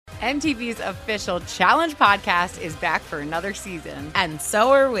MTV's official Challenge podcast is back for another season. And so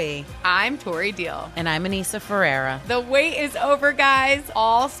are we. I'm Tori Deal. And I'm Anissa Ferreira. The wait is over, guys.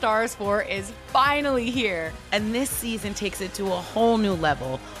 All Stars 4 is finally here. And this season takes it to a whole new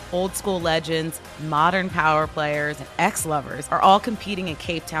level. Old school legends, modern power players, and ex-lovers are all competing in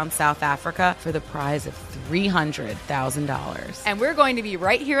Cape Town, South Africa for the prize of $300,000. And we're going to be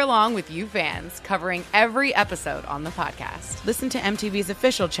right here along with you fans, covering every episode on the podcast. Listen to MTV's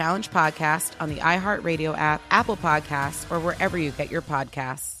official Challenge podcast on the iHeartRadio app, Apple Podcasts, or wherever you get your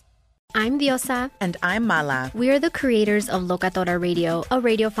podcasts. I'm Diosa. And I'm Mala. We are the creators of Locatora Radio, a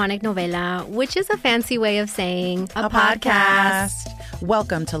radiophonic novela, which is a fancy way of saying a podcast.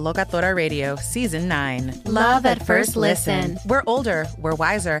 Welcome to Locatora Radio, Season 9. Love at first listen. We're older, we're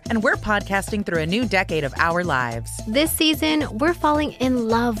wiser, and we're podcasting through a new decade of our lives. This season, we're falling in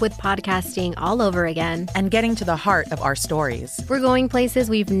love with podcasting all over again. And getting to the heart of our stories. We're going places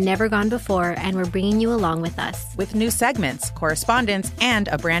we've never gone before, and we're bringing you along with us. With new segments, correspondence, and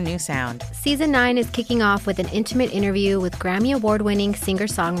a brand new sound. Season 9 is kicking off with an intimate interview with Grammy Award-winning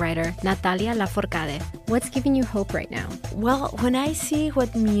singer-songwriter Natalia Lafourcade. What's giving you hope right now? Well, when I see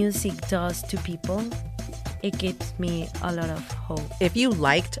what music does to people, it gives me a lot of hope. If you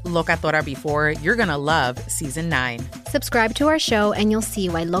liked Locatora before, you're going to love Season 9. Subscribe to our show and you'll see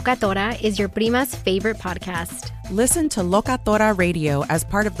why Locatora is your prima's favorite podcast. Listen to Locatora Radio as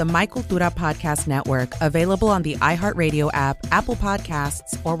part of the My Cultura Podcast Network, available on the iHeartRadio app, Apple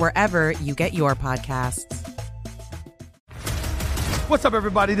Podcasts, or wherever you get your podcasts. What's up,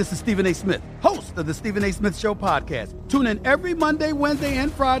 everybody? This is Stephen A. Smith, host of the Stephen A. Smith Show podcast. Tune in every Monday, Wednesday,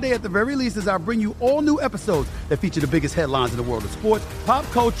 and Friday at the very least as I bring you all new episodes that feature the biggest headlines in the world of sports, pop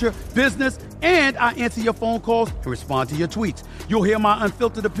culture, business, and I answer your phone calls and respond to your tweets. You'll hear my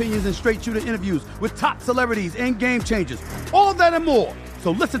unfiltered opinions and straight-shooter interviews with top celebrities and game changers. All of that and more.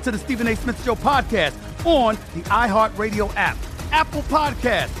 So listen to the Stephen A. Smith Show podcast on the iHeartRadio app, Apple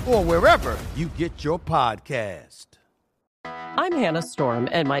Podcasts, or wherever you get your podcast. I'm Hannah Storm,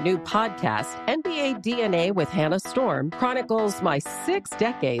 and my new podcast, NBA DNA with Hannah Storm, chronicles my 6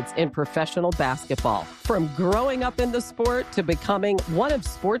 decades in professional basketball. From growing up in the sport to becoming one of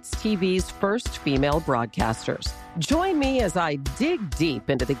sports TV's first female broadcasters. Join me as I dig deep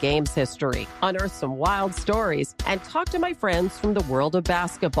into the game's history, unearth some wild stories, and talk to my friends from the world of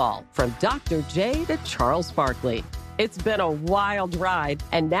basketball, from Dr. J to Charles Barkley. It's been a wild ride,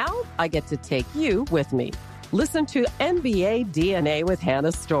 and now I get to take you with me. Listen to NBA DNA with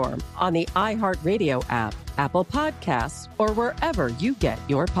Hannah Storm on the iHeartRadio app, Apple Podcasts, or wherever you get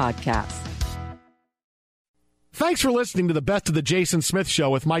your podcasts. Thanks for listening to the Best of the Jason Smith Show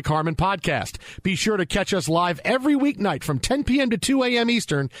with Mike Harmon podcast. Be sure to catch us live every weeknight from 10 p.m. to 2 a.m.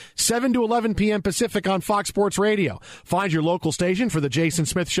 Eastern, 7 to 11 p.m. Pacific on Fox Sports Radio. Find your local station for the Jason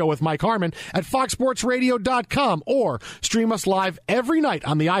Smith Show with Mike Harmon at foxsportsradio.com or stream us live every night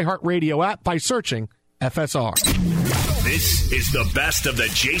on the iHeartRadio app by searching FSR. This is the Best of the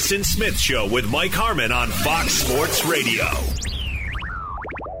Jason Smith Show with Mike Harmon on Fox Sports Radio.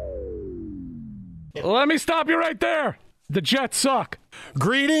 Let me stop you right there. The Jets suck.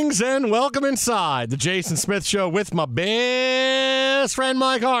 Greetings and welcome inside the Jason Smith Show with my best friend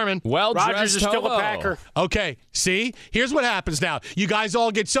Mike Harmon. Well, Rodgers is still a Packer. Okay, see? Here's what happens now. You guys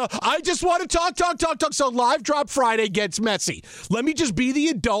all get so, I just want to talk. So Live Drop Friday gets messy. Let me just be the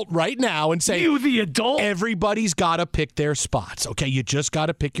adult right now and say, You the adult? Everybody's got to pick their spots, okay? You just got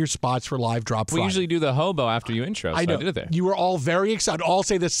to pick your spots for Live Drop Friday. We usually do the hobo after you intro, so I did it there. You were all very excited. All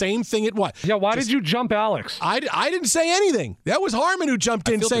say the same thing at once. Yeah, why did you jump Alex? I didn't say anything. That was Harmon who jumped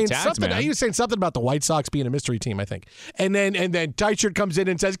in saying something. Man. He was saying something about the White Sox being a mystery team, I think. And then Tight Shirt comes in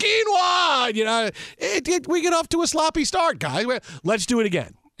and says, quinoa! You know, we get off to a sloppy start, guys. Let's do it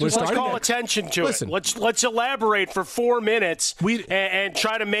again. Let's call attention to it. Let's elaborate for 4 minutes and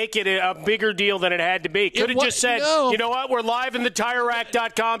try to make it a bigger deal than it had to be. Could have just said, you know what, we're live in the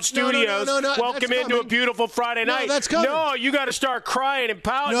TireRack.com studios. No, Welcome into a beautiful Friday night. That's coming. No, you got to start crying and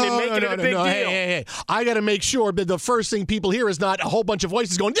pouting and making it a big deal. Hey. I got to make sure that the first thing people hear is not a whole bunch of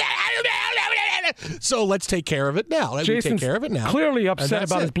voices going, so let's take care of it now. Jason's take care of it now. Clearly upset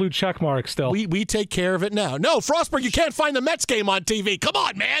about his blue check mark still. We take care of it now. No, Frostburg, you can't find the Mets game on TV. Come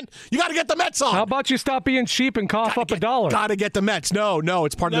on, man. You got to get the Mets on. How about you stop being cheap and cough up $1? Got to get the Mets. No,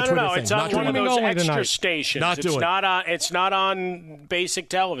 it's part of the Twitter thing. It's on one of those extra stations. It's not on basic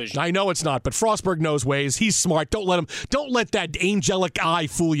television. I know it's not, but Frostburg knows ways. He's smart. Don't let that angelic eye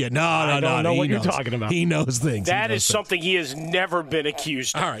fool you. No. I don't know what you're talking about. He knows things. That is something he has never been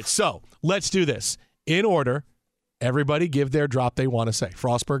accused of. All right, so let's do this. In order, everybody give their drop they want to say.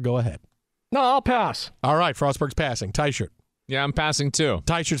 Frostburg, go ahead. No, I'll pass. All right, Frostburg's passing. Tie shirt. Yeah, I'm passing too.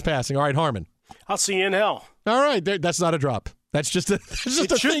 Teichert's passing. All right, Harmon. I'll see you in hell. All right, that's not a drop. That's just a thing.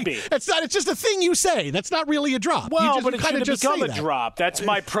 It's just a thing you say. That's not really a drop. Well, but it should have become a drop. That's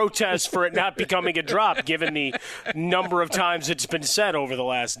my protest for it not becoming a drop, given the number of times it's been said over the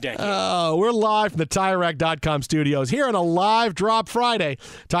last decade. We're live from the TireRack.com studios here on a live drop Friday.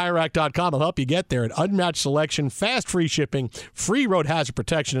 TireRack.com will help you get there. An unmatched selection, fast free shipping, free road hazard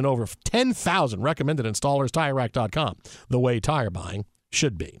protection, and over 10,000 recommended installers. TireRack.com, the way tire buying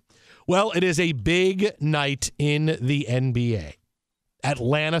should be. Well, it is a big night in the NBA.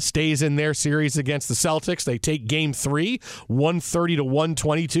 Atlanta stays in their series against the Celtics. They take Game 3,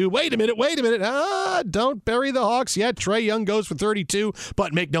 130-122. Wait a minute. Don't bury the Hawks yet. Trae Young goes for 32,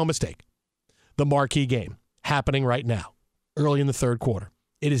 but make no mistake. The marquee game happening right now, early in the third quarter.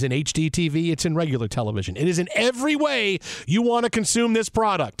 It is in HD TV. It's in regular television. It is in every way you want to consume this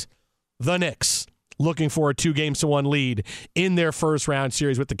product. The Knicks looking for a 2-1 lead in their first round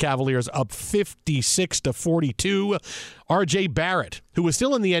series with the Cavaliers up 56-42. R.J. Barrett, who was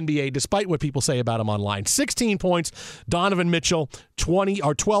still in the NBA despite what people say about him online, 16 points. Donovan Mitchell,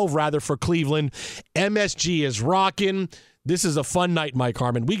 12 for Cleveland. MSG is rocking. This is a fun night, Mike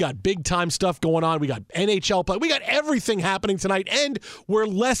Harmon. We got big-time stuff going on. We got NHL play. We got everything happening tonight, and we're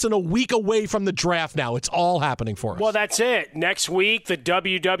less than a week away from the draft now. It's all happening for us. Well, that's it. Next week, the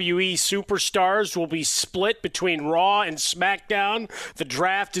WWE superstars will be split between Raw and SmackDown. The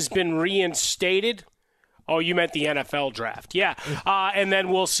draft has been reinstated. Oh, you meant the NFL draft. Yeah. And then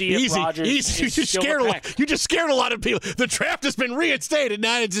we'll see if Rodgers is you just scared a lot of people. The draft has been reinstated.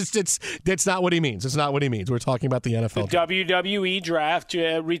 Now that's not what he means. It's not what he means. We're talking about the NFL draft. WWE draft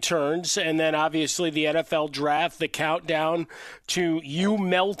returns, and then obviously the NFL draft, the countdown to you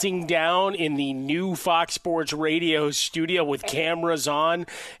melting down in the new Fox Sports Radio studio with cameras on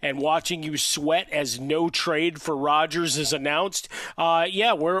and watching you sweat as no trade for Rodgers is announced.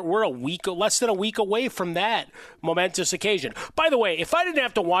 We're less than a week away from that momentous occasion. By the way, if I didn't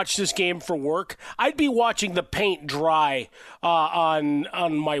have to watch this game for work, I'd be watching the paint dry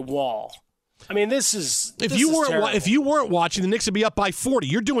on my wall. I mean, if you weren't watching, the Knicks would be up by 40.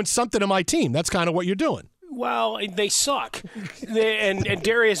 You're doing something to my team. That's kind of what you're doing. Well, they suck. And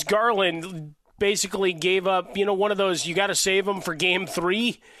Darius Garland basically gave up, one of those, you got to save him for Game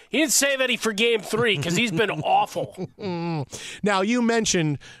 3. He didn't say that for Game 3 because he's been awful. Now, you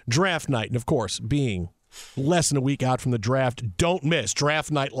mentioned draft night, and of course, being less than a week out from the draft. Don't miss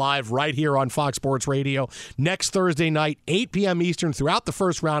Draft Night Live right here on Fox Sports Radio next Thursday night, 8 p.m. Eastern, throughout the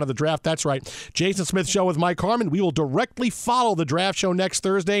first round of the draft. That's right. Jason Smith Show with Mike Harmon. We will directly follow the draft show next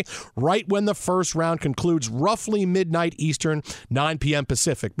Thursday, right when the first round concludes, roughly midnight Eastern, 9 p.m.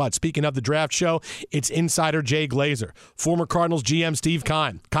 Pacific. But speaking of the draft show, it's insider Jay Glazer, former Cardinals GM Steve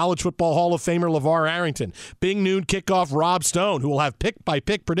Keim, College Football Hall of Famer LeVar Arrington, Big Noon Kickoff Rob Stone, who will have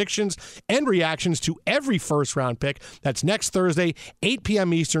pick-by-pick predictions and reactions to every first-round pick. That's next Thursday, 8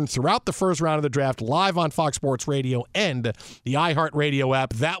 p.m. Eastern, throughout the first round of the draft, live on Fox Sports Radio and the iHeartRadio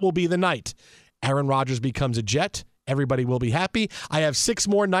app. That will be the night Aaron Rodgers becomes a Jet. Everybody will be happy. I have 6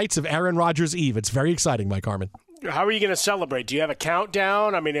 more nights of Aaron Rodgers Eve. It's very exciting, Mike Harmon. How are you going to celebrate? Do you have a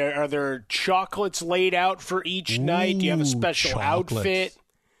countdown? I mean, are there chocolates laid out for each night? Do you have a special outfit?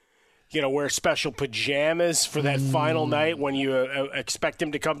 Wear special pajamas for that final night when you expect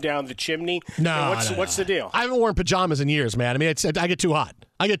him to come down the chimney? No, what's the deal? I haven't worn pajamas in years, man. I mean, I get too hot.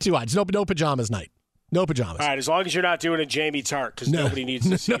 It's no pajamas night. No pajamas. All right, as long as you're not doing a Jamie Tart, because nobody needs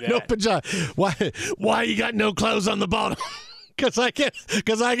to see that. No pajamas. Why you got no clothes on the bottom? Because I get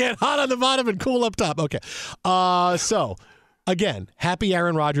hot on the bottom and cool up top. Okay. So, again, happy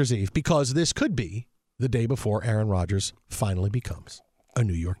Aaron Rodgers Eve, because this could be the day before Aaron Rodgers finally becomes a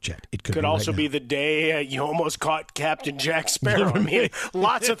New York Jet. It could also be the day you almost caught Captain Jack Sparrow. I mean,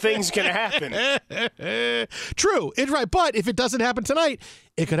 lots of things can happen. True. It's right. But if it doesn't happen tonight,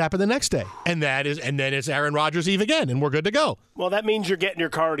 it could happen the next day. And then it's Aaron Rodgers Eve again, and we're good to go. Well, that means you're getting your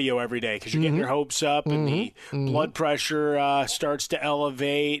cardio every day because you're getting your hopes up and the blood pressure starts to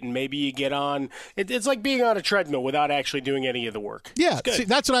elevate, and maybe you get on. It's like being on a treadmill without actually doing any of the work. Yeah, see,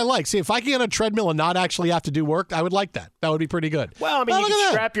 that's what I like. See, if I can get on a treadmill and not actually have to do work, I would like that. That would be pretty good. Well, I mean, you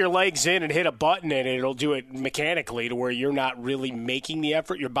can strap your legs in and hit a button, and it'll do it mechanically to where you're not really making the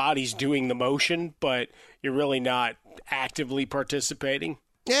effort. Your body's doing the motion, but you're really not actively participating.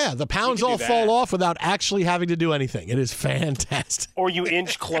 Yeah, the pounds all fall off without actually having to do anything. It is fantastic. Or you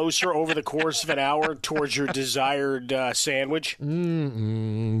inch closer over the course of an hour towards your desired sandwich.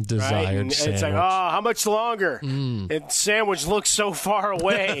 Done desired sandwich. It's like, how much longer? The sandwich looks so far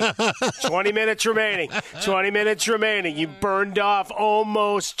away. 20 minutes remaining. 20 minutes remaining. You burned off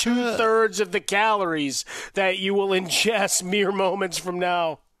almost 2/3 of the calories that you will ingest mere moments from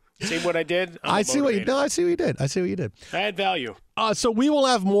now. See what I did? I see what you did. Add value. So we will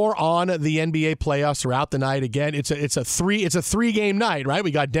have more on the NBA playoffs throughout the night. Again, it's a 3-game night, right?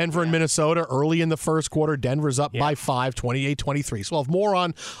 We got Denver and Minnesota early in the first quarter. Denver's up by 5, 28-23. So we'll have more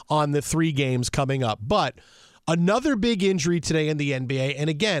on the 3 games coming up. But another big injury today in the NBA,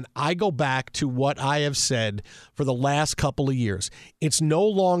 and again, I go back to what I have said for the last couple of years. It's no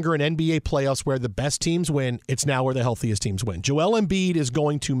longer an NBA playoffs where the best teams win. It's now where the healthiest teams win. Joel Embiid is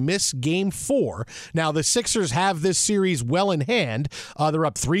going to miss Game 4. Now, the Sixers have this series well in hand. They're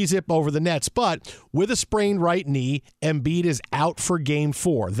up 3-0 over the Nets, but with a sprained right knee, Embiid is out for Game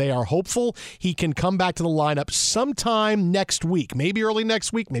 4. They are hopeful he can come back to the lineup sometime next week, maybe early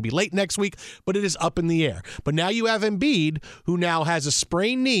next week, maybe late next week, but it is up in the air. But now you have Embiid, who now has a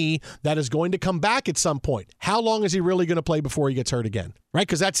sprained knee that is going to come back at some point. How long is he really going to play before he gets hurt again? Right?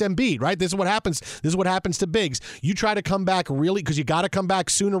 Because that's Embiid, right? This is what happens. This is what happens to bigs. You try to come back really, because you got to come back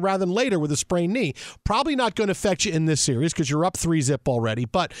sooner rather than later with a sprained knee. Probably not going to affect you in this series because you're up 3-0 already.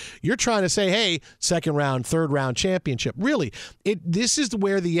 But you're trying to say, hey, second round, third round championship. Really, this is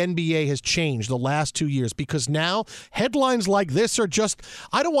where the NBA has changed the last 2 years, because now headlines like this are just,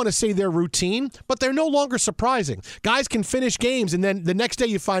 I don't want to say they're routine, but they're no longer surprising. Guys can finish games, and then the next day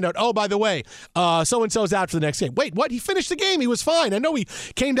you find out, oh, by the way, so-and-so's out for the next game. Wait, what? He finished the game. He was fine. I know he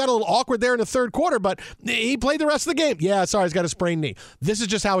came down a little awkward there in the third quarter, but he played the rest of the game. Yeah, sorry, he's got a sprained knee. This is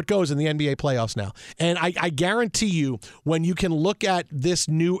just how it goes in the NBA playoffs now. And I guarantee you, when you can look at this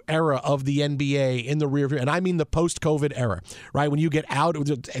new era of the NBA in the rear view, and I mean the post-COVID era, right? When you get out,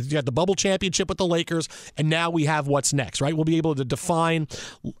 you got the bubble championship with the Lakers, and now we have what's next, right? We'll be able to define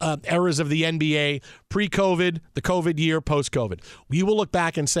eras of the NBA pre-COVID, the COVID year, post-COVID. We will look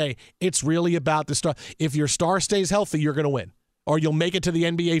back and say, it's really about the star. If your star stays healthy, you're going to win. Or you'll make it to the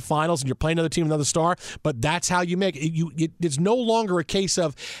NBA Finals and you're playing another team, another star. But that's how you make it. It's no longer a case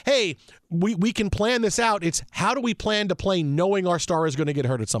of, hey, we can plan this out. It's how do we plan to play knowing our star is going to get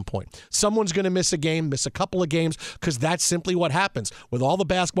hurt at some point. Someone's going to miss a game, miss a couple of games, because that's simply what happens. With all the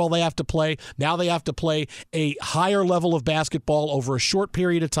basketball they have to play, now they have to play a higher level of basketball over a short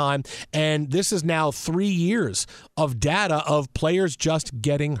period of time. And this is now 3 years of data of players just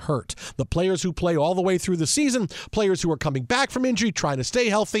getting hurt. The players who play all the way through the season, players who are coming back from injury, trying to stay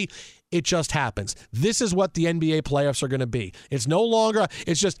healthy. It just happens. This is what the NBA playoffs are going to be. It's no longer,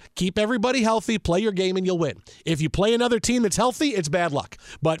 it's just keep everybody healthy, play your game, and you'll win. If you play another team that's healthy, it's bad luck.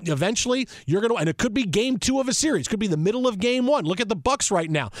 But eventually, you're going to, and it could be game 2 of a series. It could be the middle of game 1. Look at the Bucks right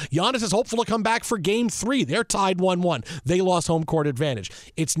now. Giannis is hopeful to come back for game 3. They're tied 1-1. They lost home court advantage.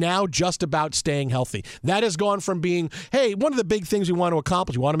 It's now just about staying healthy. That has gone from being, hey, one of the big things we want to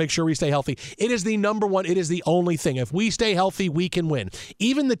accomplish, we want to make sure we stay healthy. It is the number one, it is the only thing. If we stay healthy, we can win.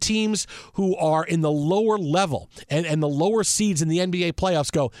 Even the teams who are in the lower level and the lower seeds in the NBA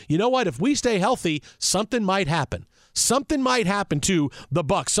playoffs go, you know what? If we stay healthy, something might happen. Something might happen to the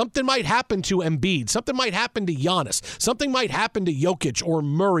Bucks. Something might happen to Embiid. Something might happen to Giannis. Something might happen to Jokic or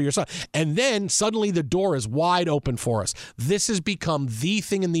Murray or something. And then suddenly the door is wide open for us. This has become the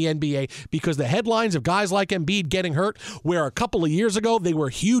thing in the NBA because the headlines of guys like Embiid getting hurt, where a couple of years ago they were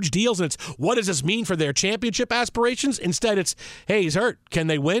huge deals, and it's, what does this mean for their championship aspirations? Instead, it's, hey, he's hurt. Can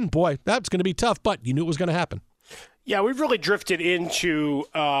they win? Boy, that's going to be tough, but you knew it was going to happen. Yeah, we've really drifted into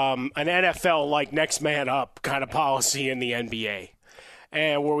an NFL like next man up kind of policy in the NBA.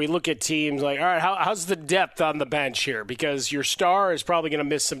 And where we look at teams like, all right, how's the depth on the bench here? Because your star is probably going to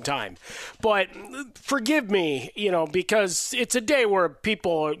miss some time. But forgive me, because it's a day where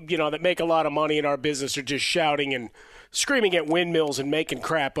people, that make a lot of money in our business are just shouting and screaming at windmills and making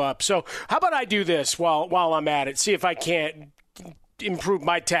crap up. So how about I do this while I'm at it, see if I can't improve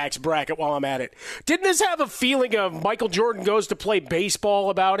my tax bracket while I'm at it. Didn't this have a feeling of Michael Jordan goes to play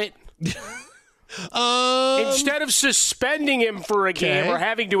baseball about it? Instead of suspending him for a game or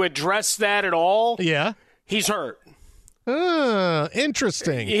having to address that at all, he's hurt.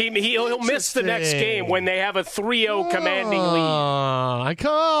 Interesting. He'll miss the next game when they have a 3-0 commanding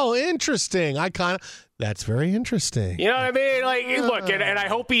lead. Interesting. That's very interesting. You know what I mean? Like, look, and I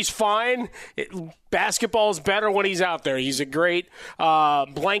hope he's fine. Basketball's better when he's out there. He's a great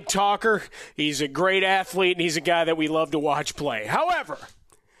blank talker. He's a great athlete, and he's a guy that we love to watch play. However,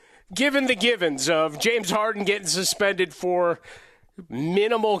 given the givens of James Harden getting suspended for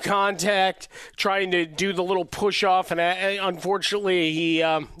minimal contact, trying to do the little push off, and unfortunately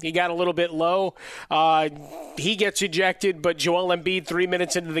he got a little bit low. He gets ejected, but Joel Embiid, 3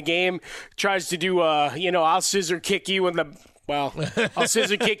 minutes into the game, tries to do I'll scissor kick you in the. Well, I'll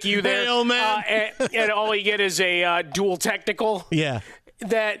scissor kick you there, and all you get is a dual technical. Yeah.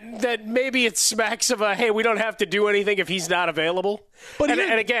 That maybe it smacks of a, hey, we don't have to do anything if he's not available. And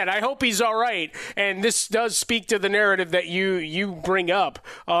again, I hope he's all right. And this does speak to the narrative that you bring up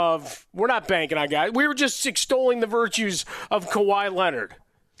of we're not banking on guys. We were just extolling the virtues of Kawhi Leonard.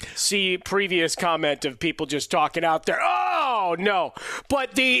 See previous comment of people just talking out there. Oh, no.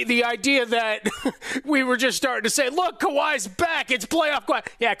 But the idea that we were just starting to say, look, Kawhi's back. It's playoff Kawhi.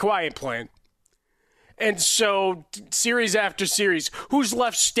 Yeah, Kawhi ain't playing. And so, series after series, who's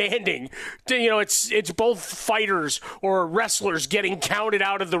left standing? It's both fighters or wrestlers getting counted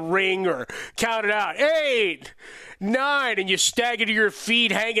out of the ring or counted out. 8, 9, and you stagger to your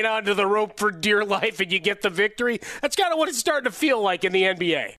feet, hanging onto the rope for dear life, and you get the victory. That's kind of what it's starting to feel like in the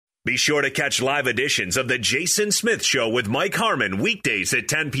NBA. Be sure to catch live editions of The Jason Smith Show with Mike Harmon weekdays at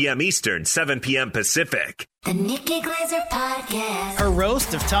 10 p.m. Eastern, 7 p.m. Pacific. The Nikki Glaser Podcast. Her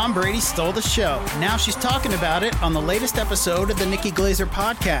roast of Tom Brady stole the show. Now she's talking about it on the latest episode of the Nikki Glaser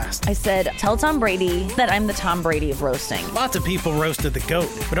Podcast. I said, tell Tom Brady that I'm the Tom Brady of roasting. Lots of people roasted the GOAT,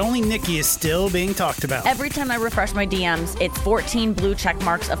 but only Nikki is still being talked about. Every time I refresh my DMs, it's 14 blue check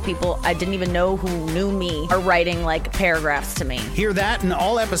marks of people I didn't even know who knew me are writing like paragraphs to me. Hear that in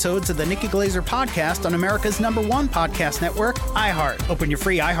all episodes of the Nikki Glaser Podcast on America's #1 podcast network, iHeart. Open your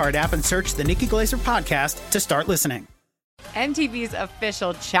free iHeart app and search the Nikki Glaser Podcast to start listening. MTV's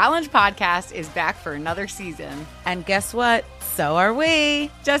official Challenge podcast is back for another season. And guess what? So are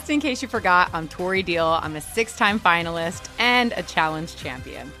we. Just in case you forgot, I'm Tori Deal. I'm a 6-time finalist and a Challenge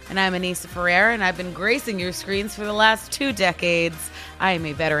champion. And I'm Anissa Ferrer, and I've been gracing your screens for the last 2 decades. I am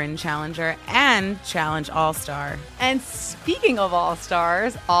a veteran challenger and Challenge All-Star. And speaking of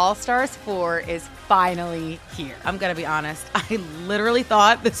All-Stars, All-Stars 4 is finally here. I'm going to be honest. I literally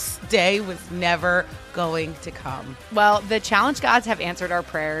thought this day was never going to come. Well, the Challenge gods have answered our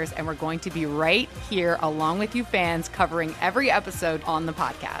prayers, and we're going to be right here along with you fans covering every episode on the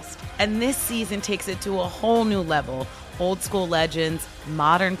podcast. And this season takes it to a whole new level. Old school legends,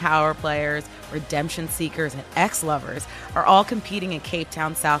 modern power players, redemption seekers, and ex-lovers are all competing in Cape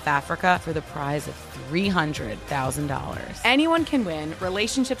Town, South Africa for the prize of $300,000. Anyone can win,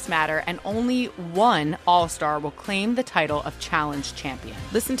 relationships matter, and only one All-Star will claim the title of Challenge champion.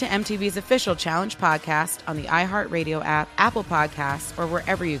 Listen to MTV's official Challenge podcast on the iHeartRadio app, Apple Podcasts, or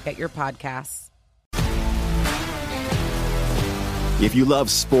wherever you get your podcasts. If you love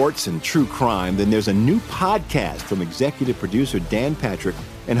sports and true crime, then there's a new podcast from executive producer Dan Patrick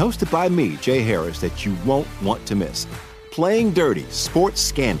and hosted by me, Jay Harris, that you won't want to miss. Playing Dirty: Sports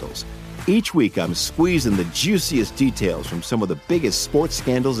Scandals. Each week, I'm squeezing the juiciest details from some of the biggest sports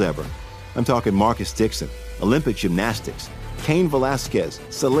scandals ever. I'm talking Marcus Dixon, Olympic gymnastics, Cain Velasquez,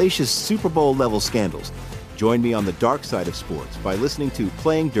 salacious Super Bowl-level scandals. Join me on the dark side of sports by listening to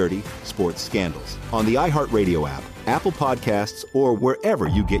Playing Dirty: Sports Scandals on the iHeartRadio app, Apple Podcasts, or wherever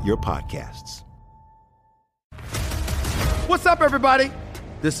you get your podcasts. What's up, everybody?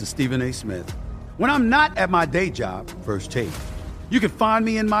 This is Stephen A. Smith. When I'm not at my day job, First Take, you can find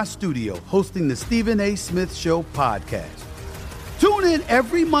me in my studio hosting the Stephen A. Smith Show podcast. Tune in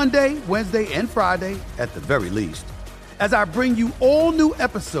every Monday, Wednesday, and Friday, at the very least, as I bring you all new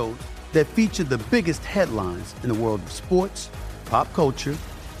episodes that feature the biggest headlines in the world of sports, pop culture,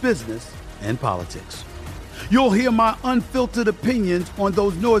 business, and politics. You'll hear my unfiltered opinions on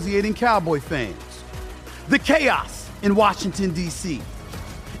those nauseating Cowboy fans, the chaos in Washington, D.C.,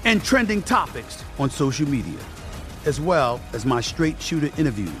 and trending topics on social media, as well as my straight shooter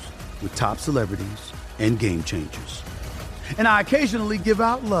interviews with top celebrities and game changers. And I occasionally give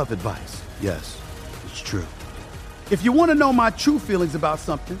out love advice. Yes, it's true. If you want to know my true feelings about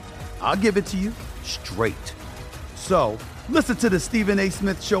something, I'll give it to you straight. So listen to the Stephen A.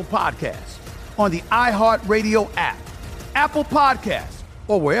 Smith Show podcast on the iHeartRadio app, Apple Podcasts,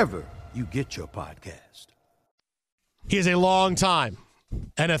 or wherever you get your podcast. He is a long-time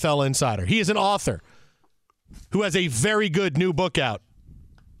NFL insider. He is an author who has a very good new book out.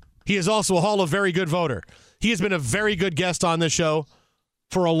 He is also a Hall of Very Good voter. He has been a very good guest on this show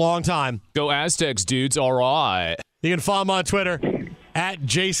for a long time. Go Aztecs, dudes. All right. You can follow him on Twitter at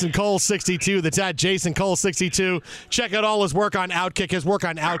Jason Cole 62. That's at Jason Cole 62. Check out all his work on Outkick. His work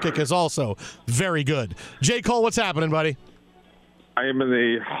on Outkick is also very good. J. Cole, what's happening, buddy? I am in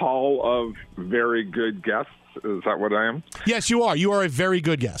the Hall of Very Good Guests. Is that what I am? Yes, you are. You are a very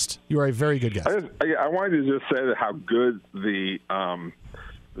good guest. You are a very good guest. I wanted to just say that how good the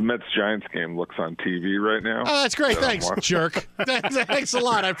Mets-Giants game looks on TV right now. Oh, that's great. Thanks, jerk. Thanks a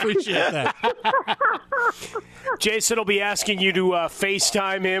lot. I appreciate that. Jason will be asking you to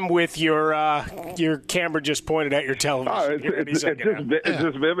FaceTime him with your camera just pointed at your television. It's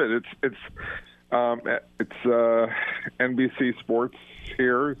just vivid. It's NBC Sports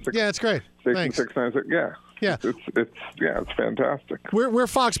here. Yeah, it's great. Thanks. 696. Yeah. Yeah, it's fantastic. We're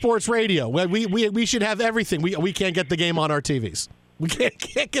Fox Sports Radio. We should have everything. We can't get the game on our TVs. We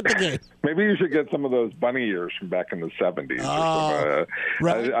can't get the game. Maybe you should get some of those bunny ears from back in the 70s.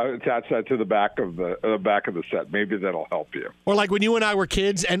 Right. I attach that to the back of the set. Maybe that'll help you. Or like when you and I were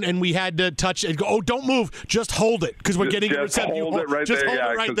kids and we had to touch and go, oh, don't move, just hold it because we're getting just hold it right there. Hold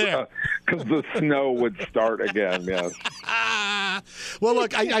it right there. Because the snow would start again. Yes. Well,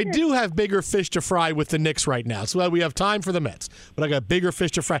 look, I do have bigger fish to fry with the Knicks right now, so we have time for the Mets. But I got bigger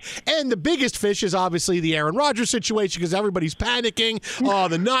fish to fry, and the biggest fish is obviously the Aaron Rodgers situation because everybody's panicking. Oh,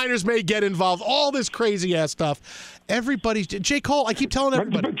 the Niners may get involved. All this crazy ass stuff. Everybody's J. Cole. I keep telling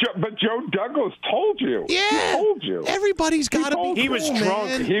everybody. But Joe Douglas told you. Yeah, he told you. Everybody's got to be. He was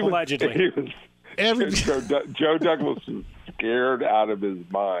drunk, allegedly. Joe Douglas was scared out of his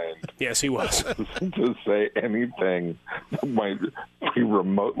mind. Yes, he was. To say anything that might be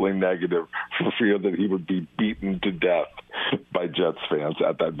remotely negative for fear that he would be beaten to death by Jets fans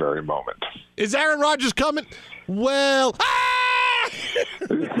at that very moment. Is Aaron Rodgers coming? Well,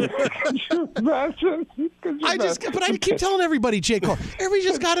 imagine? But I keep telling everybody, J. Cole, everybody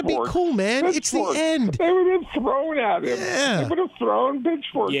just got to be cool, man. It's the end. They would have thrown at him. Yeah. They would have thrown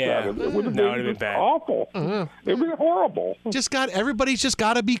pitchforks at him. It would have been bad. Awful. It would have been horrible. Everybody's just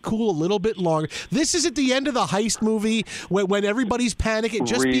got to be cool a little bit longer. This is at the end of the heist movie when everybody's panicking.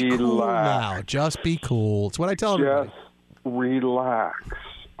 Just be cool now. Just be cool. It's what I tell everybody. Just relax.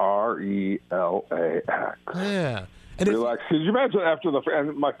 RELAX. Yeah. And relax. Could you imagine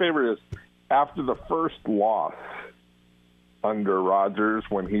and my favorite is after the first loss under Rodgers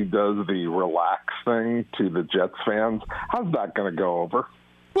when he does the relax thing to the Jets fans? How's that going to go over?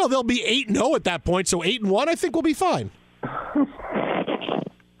 Well, they'll be 8-0 at that point, so 8-1 I think will be fine. If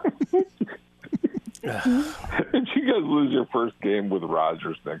you guys lose your first game with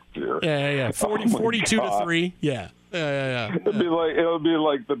Rodgers next year. Yeah. 42-3. Yeah. It'll be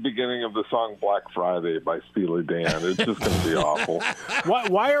like the beginning of the song Black Friday by Steely Dan. It's just going to be awful.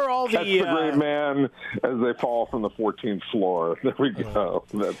 Why are all the That's the great man as they fall from the 14th floor. There we go.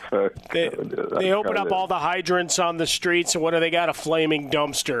 They open up all the hydrants on the streets, and what do they got? A flaming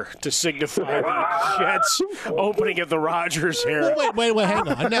dumpster to signify the Jets opening of the Rodgers era. Wait, hang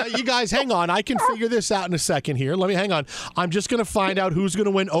on. Now, you guys, hang on. I can figure this out in a second here. Let me hang on. I'm just going to find out who's going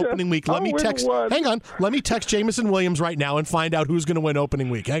to win opening week. Let me text. Hang on. Let me text Jameson Williams right now and find out who's going to win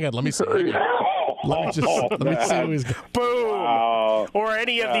opening week. Hang on, let me see. Let me see who's going. Boom! Wow. Or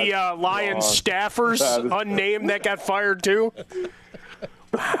any of the Lions staffers, unnamed, that got fired too.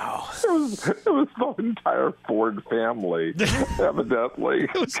 Wow. It was the entire Ford family, evidently.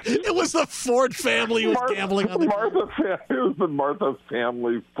 It was the Ford family who was gambling on It was the Martha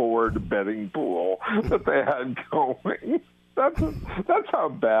family Ford betting pool that they had going. That's how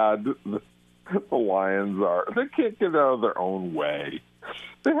bad the Lions are. They can't get out of their own way.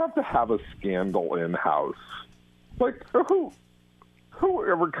 They have to have a scandal in-house. Like,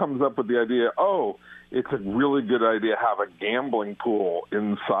 whoever comes up with the idea, it's a really good idea to have a gambling pool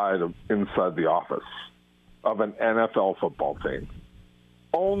inside the office of an NFL football team.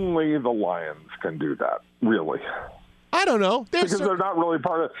 Only the Lions can do that, really. I don't know. Because they're not really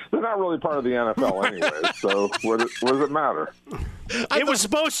part of the NFL anyway. So what does it matter? It was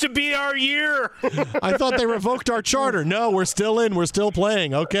supposed to be our year. I thought they revoked our charter. No, we're still in. We're still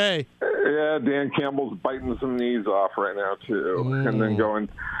playing. Okay. Yeah, Dan Campbell's biting some knees off right now too, and then going,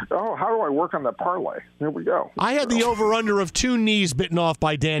 how do I work on that parlay? Here we go. I had the over/under of 2 knees bitten off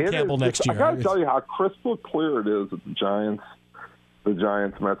by Dan Campbell next year. I got to tell you how crystal clear it is at the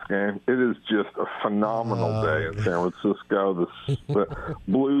Giants-Mets game. It is just a phenomenal day in San Francisco. The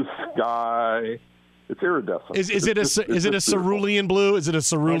blue sky. It's iridescent. Is it a cerulean blue? Is it a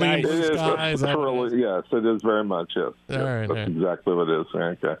cerulean blue sky? Yes, it is very much. Yes, that's exactly what it is.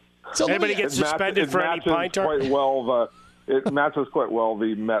 Okay. So anybody get suspended for any pint? It matches quite well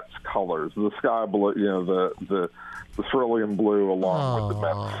the Mets colors, the sky blue, the cerulean blue along with the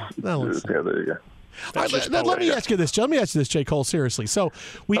Mets. That looks there you go. Let me ask you this, J. Cole, seriously. So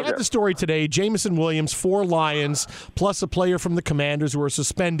we had the story today, Jamison Williams, 4 Lions, plus a player from the Commanders who were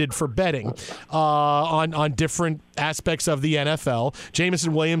suspended for betting on different aspects of the NFL.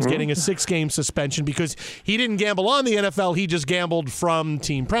 Jamison Williams getting a 6-game suspension because he didn't gamble on the NFL, he just gambled from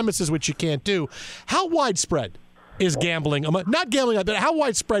team premises, which you can't do. How widespread is gambling? Not gambling, but how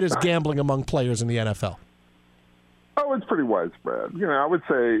widespread is gambling among players in the NFL? Oh, it's pretty widespread. I would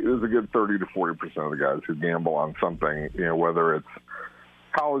say there's a good 30 to 40% of the guys who gamble on something, whether it's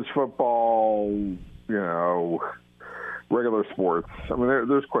college football, regular sports. I mean,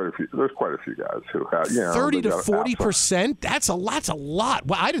 there's quite a few guys who have, 30 to 40%? That's a lot.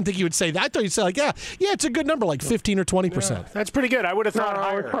 Well, I didn't think you would say that. I thought you'd say yeah, it's a good number, like 15 or 20%. Yeah, that's pretty good. I would have thought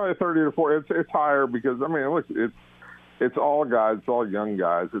higher. It's probably 30 to 40. It's higher because, look, it's all guys, it's all young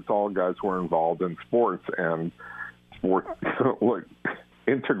guys, it's all guys who are involved in sports, and sports, look,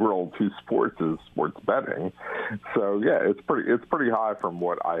 integral to sports is sports betting. So yeah, it's pretty high from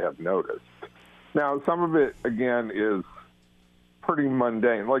what I have noticed. Now, some of it again is pretty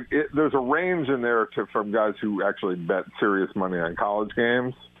mundane. Like there's a range in there from guys who actually bet serious money on college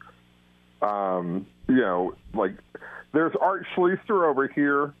games. Like there's Art Schleister over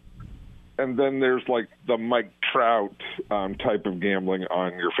here, and then there's like the Mike Trout type of gambling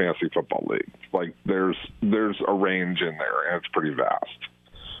on your fantasy football league. Like there's a range in there, and it's pretty vast.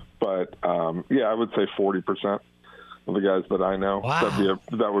 But I would say 40% of the guys that I know. Wow.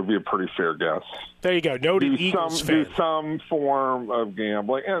 That would be a pretty fair guess. There you go. Noted Eagles fan. Do some form of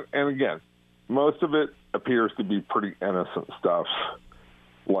gambling, and again, most of it appears to be pretty innocent stuff.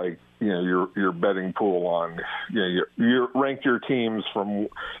 Like your betting pool on you rank your games from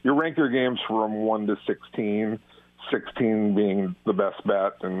 1 to 16. 16 being the best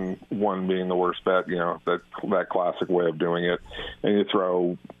bet and 1 being the worst bet, that classic way of doing it. And you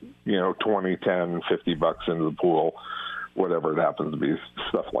throw, 20, 10, $50 into the pool, whatever it happens to be,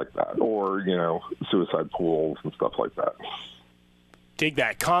 stuff like that. Or, suicide pools and stuff like that. Dig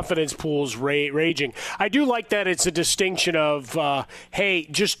that. Confidence pools raging. I do like that it's a distinction of, hey,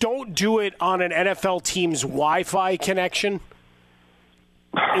 just don't do it on an NFL team's Wi-Fi connection.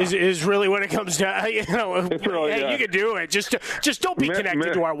 Is really when it comes down. It's really, hey, you can do it. Just don't be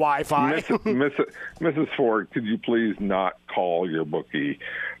connected to our Wi-Fi. Mrs. Ford, could you please not call your bookie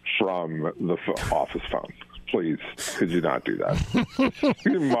from the office phone? Please, could you not do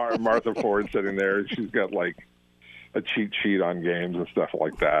that? Martha Ford sitting there. She's got like a cheat sheet on games and stuff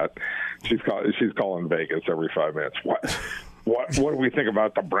like that. She's calling Vegas every 5 minutes. What do we think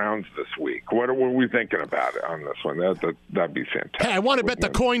about the Browns this week? What are we thinking about it on this one? That'd be fantastic. Hey, I want to bet the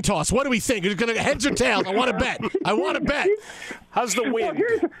coin toss. What do we think? Is it going to heads or tails? I want to bet. How's the wind?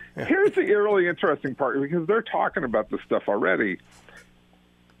 Well, here's the really interesting part, because they're talking about this stuff already.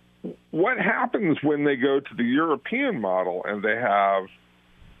 What happens when they go to the European model and they have,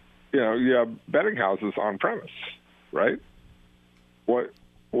 you have betting houses on premise, right? What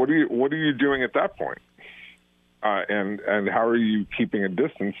are you doing at that point? And how are you keeping a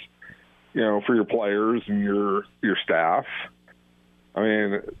distance, for your players and your staff? I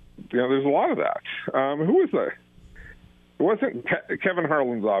mean, there's a lot of that. Who was that? It wasn't Kevin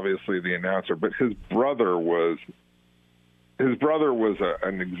Harlan's obviously the announcer, but his brother was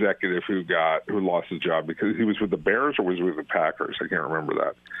an executive who lost his job because he was with the Bears or was with the Packers. I can't remember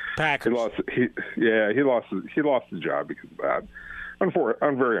that. Packers. He lost his job because of that.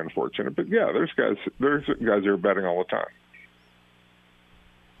 Very unfortunate, but yeah, there's guys who are betting all the time.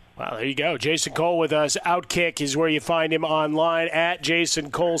 Well, there you go. Jason Cole with us. Outkick is where you find him online at Jason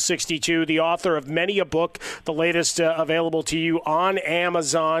Cole 62, the author of many a book, the latest available to you on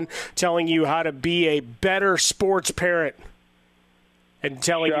Amazon, telling you how to be a better sports parent and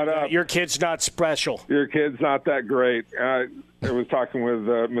telling you that your kid's not special. Your kid's not that great. I was talking with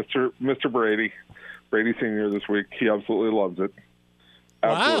Mr. Brady Sr. this week. He absolutely loves it.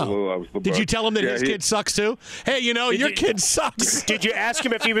 Absolutely loves the book. Did you tell him that his kid sucks too? Hey, your kid sucks. Did you ask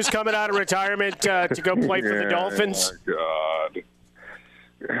him if he was coming out of retirement to go play for the Dolphins? Oh, God.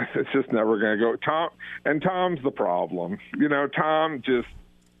 It's just never going to go. Tom's the problem. Tom just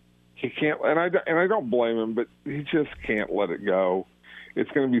he can't, and I don't blame him, but he just can't let it go. It's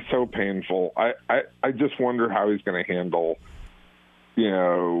going to be so painful. I just wonder how he's going to handle,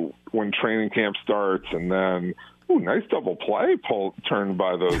 when training camp starts and then. Ooh, nice double play turned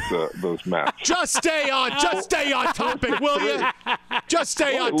by those Mets. Just stay on topic, will you? Just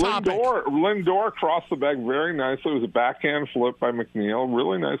stay on topic. Lindor crossed the bag very nicely. It was a backhand flip by McNeil.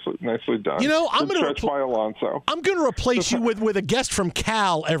 Really nicely done. I'm going to by Alonso. I'm going to replace you with a guest from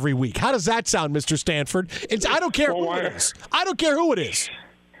Cal every week. How does that sound, Mr. Stanford? I don't care who it is. I don't care who it is.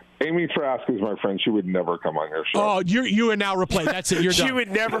 Amy Trask is my friend. She would never come on your show. Oh, you are now replaced. That's it. You're done. She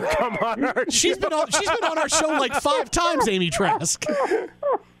would never come on our show. She's been on our show like 5 times, Amy Trask.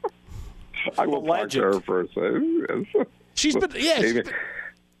 I will talk to her for a second. She's been, Amy,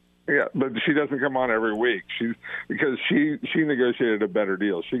 yeah, but she doesn't come on every week. Because she negotiated a better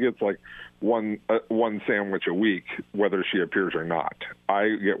deal. She gets like one sandwich a week, whether she appears or not. I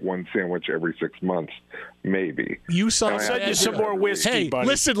get one sandwich every 6 months, maybe. You saw send you some more whiskey, hey, buddy.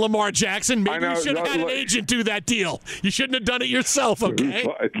 Listen, Lamar Jackson, maybe you should have had an agent do that deal. You shouldn't have done it yourself, okay?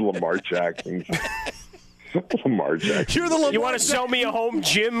 It's Lamar Jackson. Lamar Jackson. You're the Lamar You want to sell me a home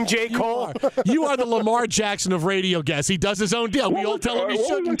gym, J. Cole? You are the Lamar Jackson of radio guests. He does his own deal. We all tell him he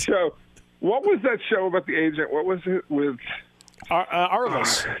shouldn't. What was that show about the agent? What was it with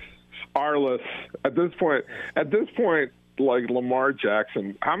Arliss? Arliss. At this point, like Lamar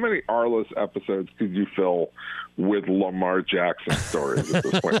Jackson, how many Arliss episodes could you fill with Lamar Jackson stories at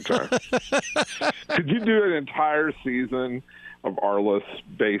this point in time? Could you do an entire season of Arliss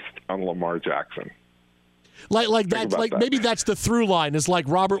based on Lamar Jackson? Like that, maybe that's the through line. Is like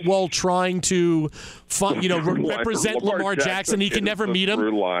Robert Wuhl trying to, represent Lamar Jackson. He can never meet him.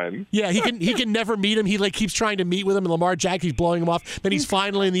 Through line. Yeah, he can never meet him. He keeps trying to meet with him, and Lamar Jackson, he's blowing him off. Then he's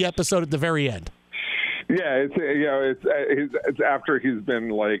finally in the episode at the very end. Yeah, it's after he's been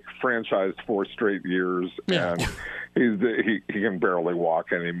like franchised 4 straight years, and he can barely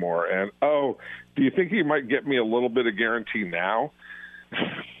walk anymore. And do you think he might get me a little bit of guarantee now?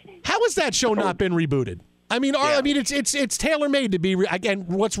 How has that show not been rebooted? I mean, it's tailor made to be. Again,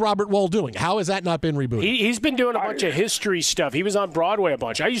 what's Robert Wuhl doing? How has that not been rebooted? He's been doing a bunch of history stuff. He was on Broadway a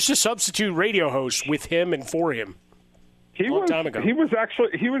bunch. I used to substitute radio hosts with him and for him. He was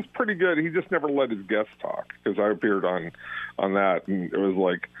pretty good. He just never let his guests talk because I appeared on that, and it was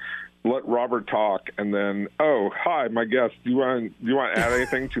like, let Robert talk, and then, hi, my guest. Do you want to add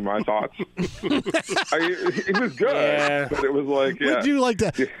anything to my thoughts? It was good, but it was like, Would you like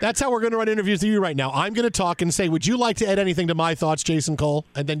to? That's how we're going to run interviews to you right now. I'm going to talk and say, would you like to add anything to my thoughts, Jason Cole?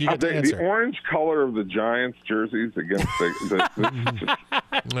 And then you get to answer. The orange color of the Giants jerseys against just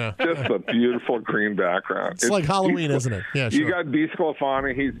a beautiful green background. It's like Halloween, isn't it? Yeah, sure. You got D.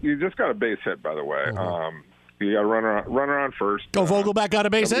 Sclafani. You just got a base hit, by the way. Mm-hmm. You got a runner on first. Vogelbach got a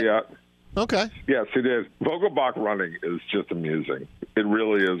base hit? Yeah. Okay. Yes, it is. Vogelbach running is just amusing. It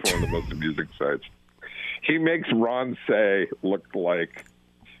really is one of the most amusing sights. He makes Ron Say look like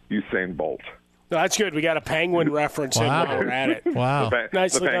Usain Bolt. No, that's good. We got a Penguin reference in while we're at it. Wow.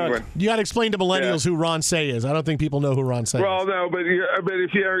 Nicely done. You got to explain to millennials who Ron Say is. I don't think people know who Ron Say is. Well, no, but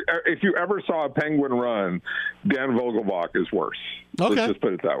if you ever saw a Penguin run, Dan Vogelbach is worse. Okay. Let's just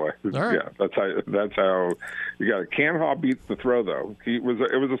put it that way. All right. Yeah, that's how you got it. Canhaw beats the throw, though. It was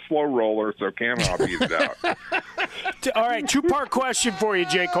a slow roller, so Canhaw beat it out. All right, 2-part question for you,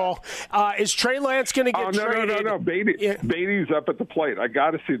 J. Cole. Is Trey Lance going to get traded? No. Beatty's up at the plate. I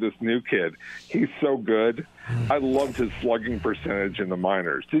got to see this new kid. He's so good. I loved his slugging percentage in the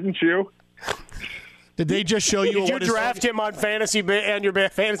minors. Didn't you? Did they just show you? Did you draft him on fantasy and your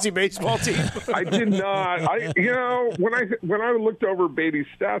fantasy baseball team? I did not. When I looked over Beatty's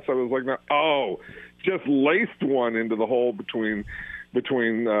stats, I was like, just laced one into the hole between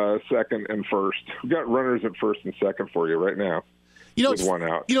second and first. We got runners at first and second for you right now. With one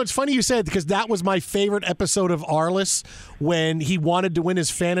out. It's funny you said, because that was my favorite episode of Arliss when he wanted to win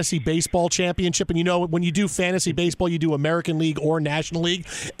his fantasy baseball championship. And when you do fantasy baseball, you do American League or National League.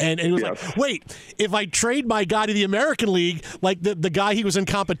 And it was like, wait, if I trade my guy to the American League, like the guy he was in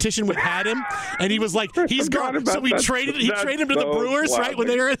competition with had him, and he was like, he's gone. So he traded him to the Brewers, right, when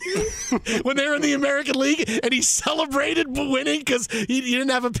they were in the American League, and he celebrated winning because he didn't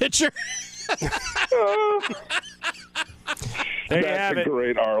have a pitcher. That's a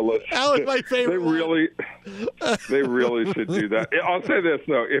great Arliss. That was my favorite. They really should do that. I'll say this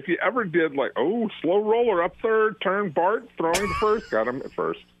though: if you ever did slow roller up third, turn Bart, throwing to first, got him at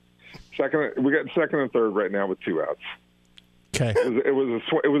first. Second, we got second and third right now with 2 outs. Okay. It was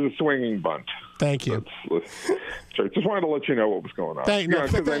a swinging bunt. Thank you. So just wanted to let you know what was going on.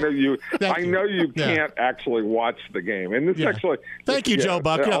 Because I know you can't actually watch the game. And this actually. Thank you, Joe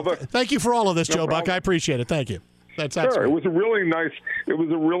Buck. Thank you for all of this, Joe Buck. I appreciate it. Thank you. That's sure. It was a really nice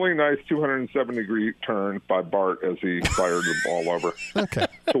 207-degree turn by Bart as he fired the ball over. Okay.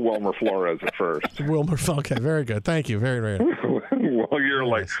 To Wilmer Flores at first. Okay, very good. Thank you. Very, very good. Well, you're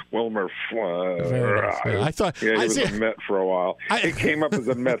like Wilmer Flores. Very nice. I thought he was a Met for a while. It came up as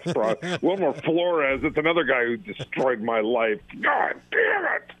a Mets product. Wilmer Flores, it's another guy who destroyed my life. God damn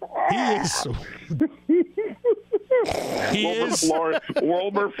it. He is.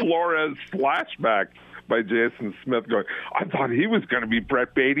 Wilmer Flores flashback. by Jason Smith going, I thought he was going to be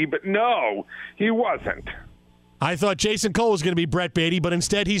Brett Beatty, but no, he wasn't. I thought Jason Cole was going to be Brett Beatty, but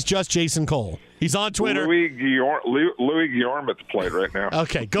instead he's just Jason Cole. He's on Twitter. Louis Guillorme at the plate right now.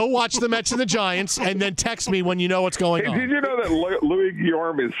 Okay, go watch the Mets and the Giants, and then text me when you know what's going on. Did you know that Louis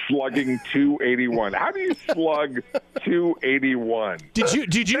Guillorme is slugging .281? How do you slug .281?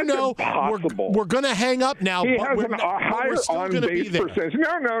 Did you know we're going to hang up now? He but has we're a higher on-base percentage.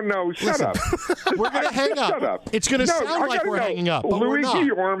 No, shut up. We're going to hang up. Shut up. It's going to sound like we're hanging up, but we're Louis not.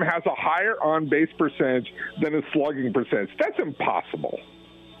 Guillorme has a higher on-base percentage than his slugging percentage. That's impossible.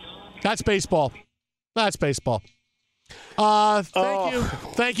 That's baseball. Thank you.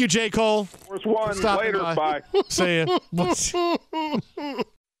 Thank you, J. Cole. First one. Later. Bye. See ya.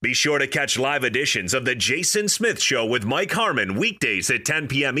 Be sure to catch live editions of The Jason Smith Show with Mike Harmon weekdays at 10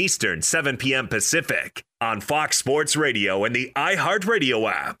 p.m. Eastern, 7 p.m. Pacific on Fox Sports Radio and the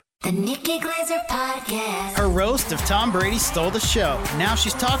iHeartRadio app. The Nikki Glaser Podcast. Her roast of Tom Brady stole the show. Now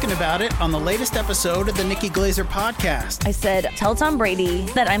she's talking about it on the latest episode of the Nikki Glaser Podcast. I said, tell Tom Brady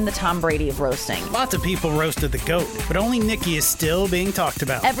that I'm the Tom Brady of roasting. Lots of people roasted the GOAT, but only Nikki is still being talked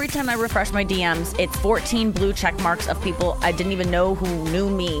about. Every time I refresh my DMs, it's 14 blue check marks of people I didn't even know who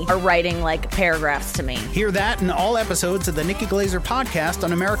knew me are writing like paragraphs to me. Hear that in all episodes of the Nikki Glaser Podcast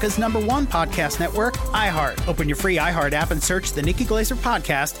on America's #1 podcast network, iHeart. Open your free iHeart app and search the Nikki Glaser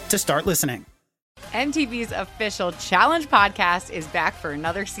Podcast to start listening. MTV's official Challenge podcast is back for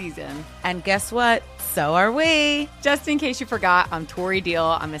another season. And guess what? So are we. Just in case you forgot, I'm Tori Deal.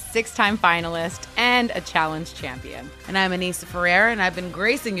 I'm a 6-time finalist and a Challenge champion. And I'm Anissa Ferreira, and I've been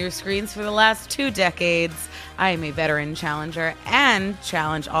gracing your screens for the last 2 decades. I am a veteran challenger and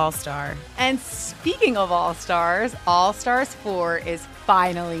Challenge All-Star. And speaking of All-Stars, All-Stars 4 is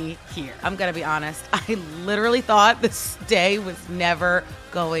finally here. I'm going to be honest. I literally thought this day was never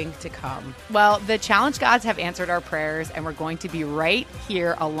going to come. Well, the Challenge gods have answered our prayers, and we're going to be right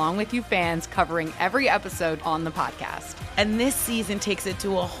here along with you fans covering every episode on the podcast. And this season takes it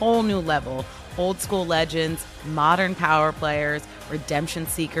to a whole new level. Old school legends, modern power players, redemption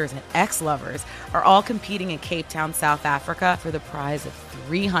seekers, and ex-lovers are all competing in Cape Town, South Africa for the prize of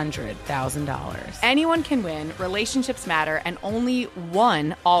 $300,000. Anyone can win, relationships matter, and only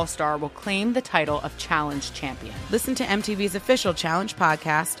one All-Star will claim the title of Challenge champion. Listen to MTV's official Challenge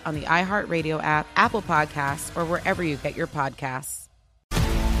podcast on the iHeartRadio app, Apple Podcasts, or wherever you get your podcasts.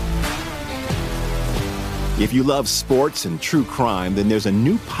 If you love sports and true crime, then there's a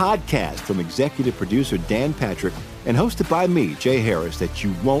new podcast from executive producer Dan Patrick and hosted by me, Jay Harris, that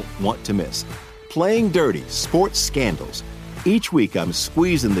you won't want to miss. Playing Dirty: Sports Scandals. Each week, I'm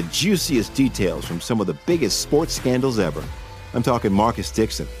squeezing the juiciest details from some of the biggest sports scandals ever. I'm talking Marcus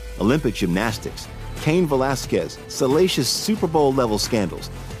Dixon, Olympic gymnastics, Cain Velasquez, salacious Super Bowl-level scandals.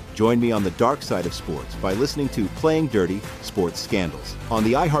 Join me on the dark side of sports by listening to Playing Dirty: Sports Scandals on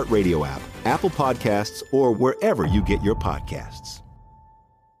the iHeartRadio app, Apple Podcasts, or wherever you get your podcasts.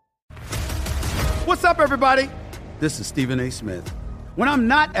 What's up, everybody? This is Stephen A. Smith. When I'm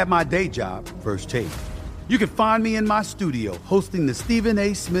not at my day job, First Take, you can find me in my studio hosting the Stephen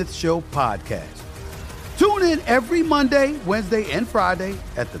A. Smith Show podcast. Tune in every Monday, Wednesday, and Friday,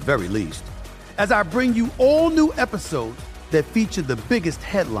 at the very least, as I bring you all new episodes that feature the biggest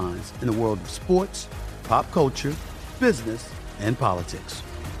headlines in the world of sports, pop culture, business, and politics.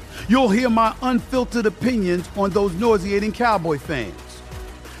 You'll hear my unfiltered opinions on those nauseating Cowboy fans,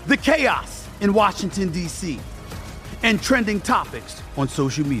 the chaos in Washington, D.C., and trending topics on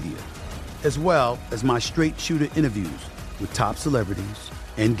social media, as well as my straight shooter interviews with top celebrities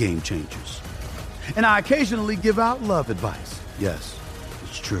and game changers. And I occasionally give out love advice. Yes,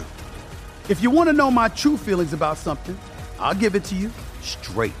 it's true. If you want to know my true feelings about something, I'll give it to you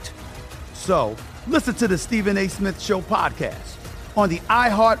straight. So listen to the Stephen A. Smith Show podcast on the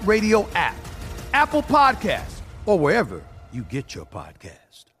iHeartRadio app, Apple Podcasts, or wherever you get your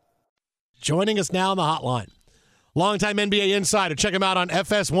podcast. Joining us now on the hotline, longtime NBA insider. Check him out on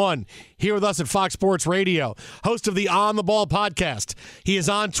FS1. Here with us at Fox Sports Radio. Host of the On the Ball podcast. He is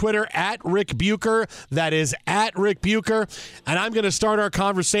on Twitter at Rick Bucher. That is at Rick Bucher. And I'm going to start our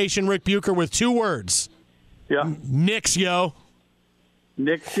conversation, Rick Bucher, with 2 words. Yeah. Knicks, yo.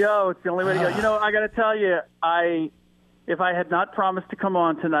 Knicks, yo. It's the only way to go. You know, I got to tell you, if I had not promised to come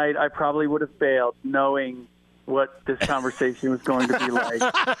on tonight, I probably would have failed, knowing what this conversation was going to be like.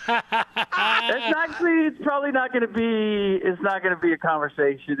 It's probably not going to be. It's not going to be a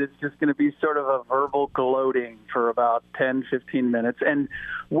conversation. It's just going to be sort of a verbal gloating for about 10, 15 minutes, and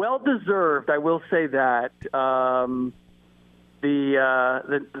well deserved. I will say that the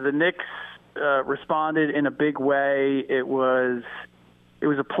Knicks responded in a big way. It was it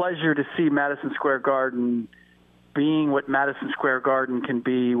was a pleasure to see Madison Square Garden being what Madison Square Garden can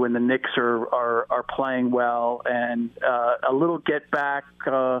be when the Knicks are playing well, and a little get back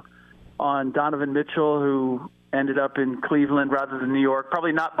on Donovan Mitchell, who ended up in Cleveland rather than New York,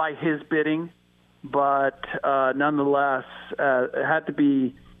 probably not by his bidding, but nonetheless, it had to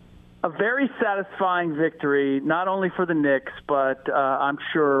be a very satisfying victory, not only for the Knicks, but I'm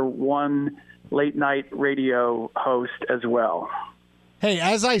sure one late-night radio host as well. Hey,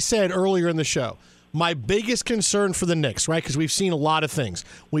 as I said earlier in the show, my biggest concern for the Knicks, right, because we've seen a lot of things.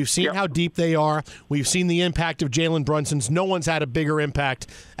 We've seen how deep they are. We've seen the impact of Jalen Brunson's. No one's had a bigger impact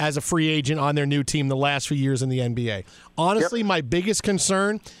as a free agent on their new team the last few years in the NBA. Honestly, my biggest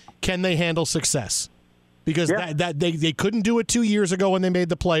concern, can they handle success? Because they couldn't do it 2 years ago when they made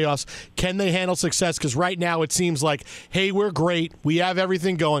the playoffs. Can they handle success? Because right now it seems like, hey, we're great. We have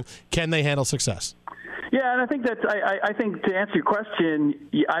everything going. Can they handle success? Yeah, and I think I think to answer your question,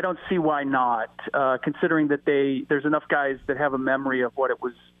 I don't see why not. Considering that there's enough guys that have a memory of what it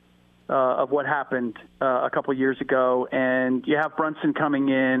was, of what happened a couple of years ago, and you have Brunson coming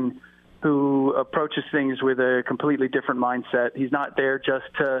in, who approaches things with a completely different mindset. He's not there just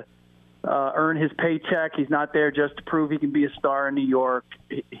to earn his paycheck. He's not there just to prove he can be a star in New York.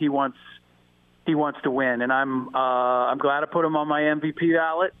 He wants to win, and I'm glad I put him on my MVP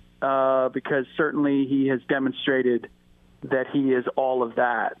ballot. Because certainly he has demonstrated that he is all of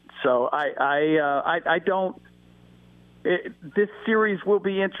that. So I don't. This series will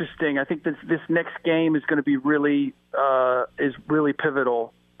be interesting. I think this next game is going to be really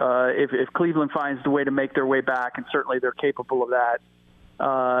pivotal. If Cleveland finds the way to make their way back, and certainly they're capable of that,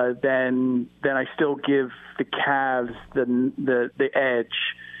 then I still give the Cavs the edge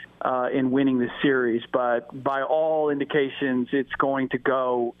in winning the series, but by all indications, it's going to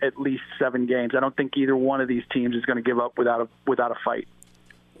go at least 7 games. I don't think either one of these teams is going to give up without a fight.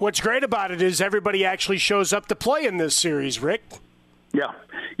 What's great about it is everybody actually shows up to play in this series, Rick. Yeah,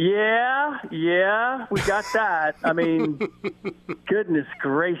 we got that. I mean, goodness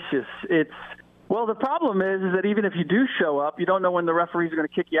gracious, well, the problem is that even if you do show up, you don't know when the referees are going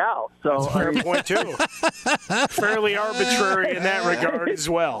to kick you out. So that's a fair point, too. Fairly arbitrary in that regard as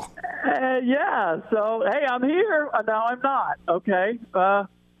well. So, hey, I'm here. Now I'm not. Okay.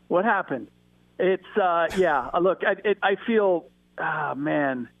 What happened? It's, look, I feel,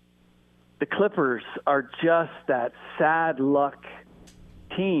 man, the Clippers are just that sad luck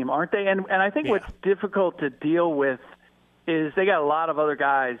team, aren't they? And I think what's difficult to deal with is they got a lot of other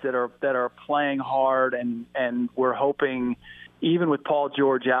guys that are playing hard, and we're hoping, even with Paul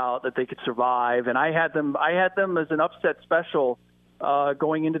George out, that they could survive. And I had them as an upset special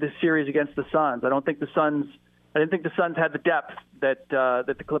going into this series against the Suns. I didn't think the Suns had the depth that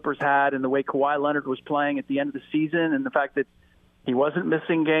the Clippers had, and the way Kawhi Leonard was playing at the end of the season, and the fact that he wasn't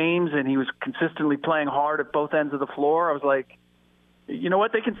missing games and he was consistently playing hard at both ends of the floor. I was like, you know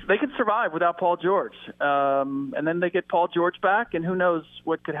what? They can survive without Paul George, and then they get Paul George back, and who knows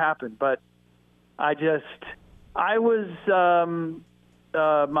what could happen. But my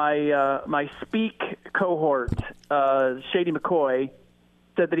Speak cohort, Shady McCoy,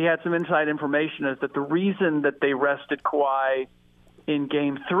 said that he had some inside information as that the reason that they rested Kawhi in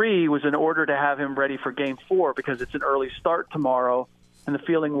Game 3 was in order to have him ready for Game 4 because it's an early start tomorrow. And the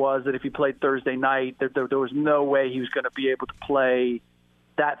feeling was that if he played Thursday night, there was no way he was going to be able to play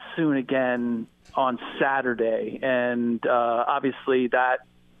that soon again on Saturday. And obviously that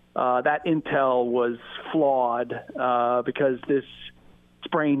intel was flawed because this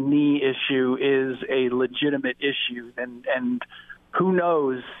sprained knee issue is a legitimate issue. And who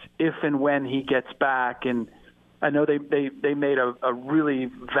knows if and when he gets back. And I know they made a really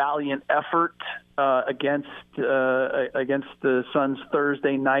valiant effort against the Suns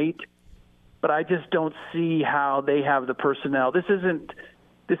Thursday night, but I just don't see how they have the personnel. This isn't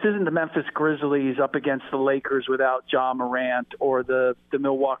the Memphis Grizzlies up against the Lakers without Ja Morant, or the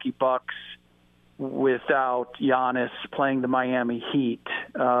Milwaukee Bucks without Giannis playing the Miami Heat.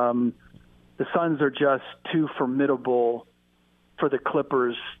 The Suns are just too formidable for the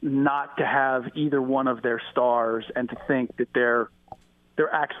Clippers not to have either one of their stars, and to think that they're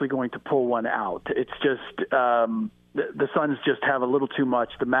actually going to pull one out. It's just the Suns just have a little too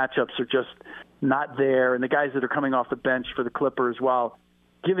much. The matchups are just not there, and the guys that are coming off the bench for the Clippers, while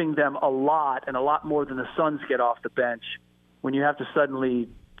giving them a lot and a lot more than the Suns get off the bench, when you have to suddenly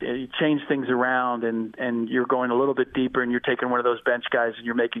change things around and you're going a little bit deeper and you're taking one of those bench guys and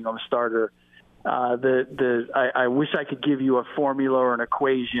you're making them a starter. I wish I could give you a formula or an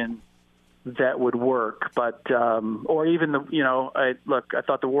equation that would work, but or even I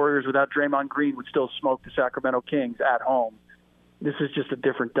thought the Warriors without Draymond Green would still smoke the Sacramento Kings at home. this is just a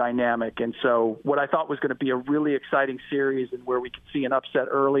different dynamic. And so what I thought was going to be a really exciting series and where we could see an upset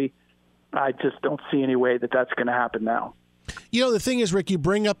early, I just don't see any way that that's going to happen now. You know, the thing is, Rick, you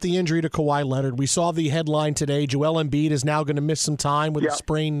bring up the injury to Kawhi Leonard. We saw the headline today. Joel Embiid is now going to miss some time with a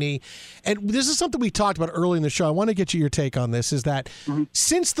sprained knee. And this is something we talked about early in the show. I want to get your take on this, is that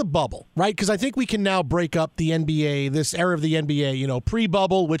since the bubble, right, because I think we can now break up the NBA, this era of the NBA, you know,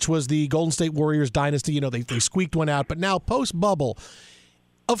 pre-bubble, which was the Golden State Warriors dynasty, you know, they squeaked one out. But now post-bubble,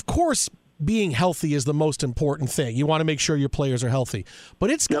 of course, being healthy is the most important thing. You want to make sure your players are healthy.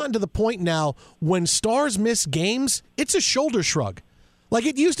 But it's gotten to the point now when stars miss games, it's a shoulder shrug. Like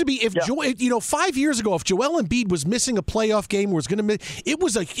it used to be, if 5 years ago, if Joel Embiid was missing a playoff game, was going to miss, it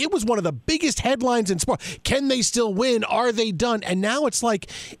was one of the biggest headlines in sport. Can they still win? Are they done? And now it's like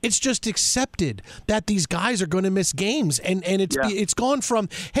it's just accepted that these guys are going to miss games, and it's gone from,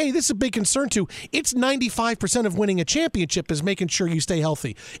 hey, this is a big concern, to it's 95% of winning a championship is making sure you stay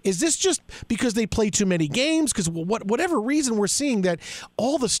healthy. Is this just because they play too many games? Because whatever reason, we're seeing that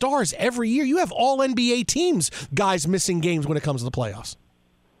all the stars every year, you have all NBA teams, guys missing games when it comes to the playoffs.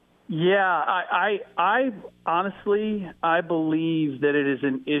 Yeah, I honestly, I believe that it is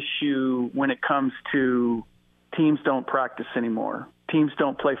an issue when it comes to teams don't practice anymore. Teams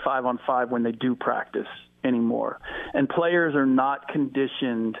don't play 5-on-5 when they do practice anymore. And players are not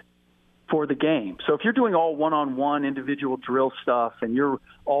conditioned for the game. So if you're doing all one-on-one individual drill stuff and you're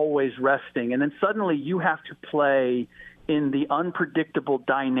always resting, and then suddenly you have to play in the unpredictable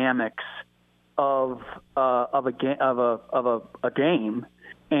dynamics of a game,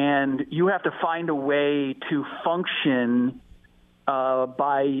 and you have to find a way to function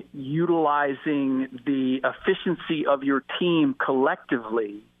by utilizing the efficiency of your team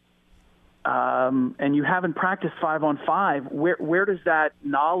collectively, and you haven't practiced 5-on-5, where does that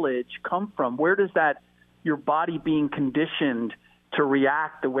knowledge come from? Where does that, your body being conditioned to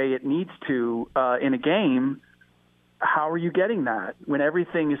react the way it needs to in a game, how are you getting that when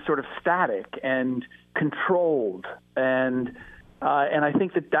everything is sort of static and controlled? And I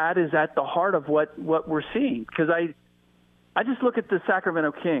think that is at the heart of what we're seeing. Because I just look at the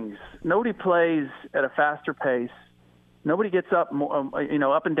Sacramento Kings. Nobody plays at a faster pace. Nobody gets up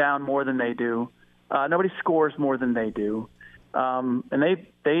and down more than they do. Nobody scores more than they do. And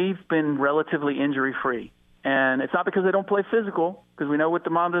they've been relatively injury-free. And it's not because they don't play physical, because we know with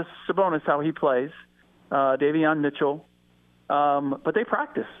Domantas Sabonis how he plays, Davion Mitchell. But they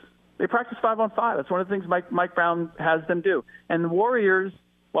practice. They practice 5-on-5. That's one of the things Mike Brown has them do. And the Warriors,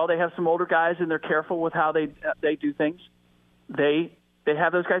 while they have some older guys and they're careful with how they do things, they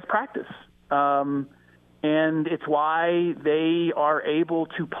have those guys practice. And it's why they are able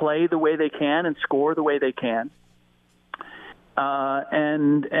to play the way they can and score the way they can.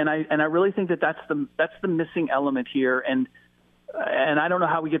 And I really think that's the missing element here. And I don't know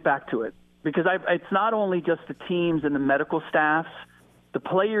how we get back to it, because it's not only just the teams and the medical staffs. The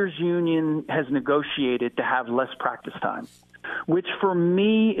players' union has negotiated to have less practice time, which for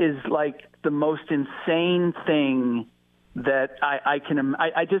me is like the most insane thing that I can.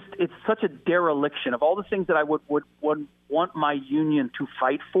 It's such a dereliction of all the things that I would want my union to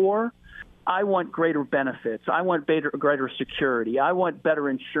fight for. I want greater benefits. I want greater security. I want better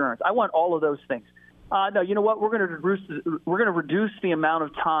insurance. I want all of those things. No, you know what? We're going to reduce the amount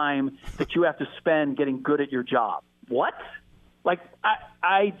of time that you have to spend getting good at your job. What? Like,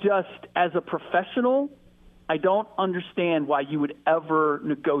 I just, as a professional, I don't understand why you would ever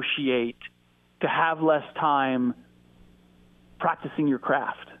negotiate to have less time practicing your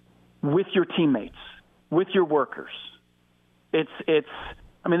craft with your teammates, with your workers. This is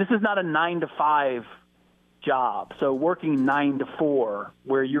not a 9-to-5 job. So working 9 to 4,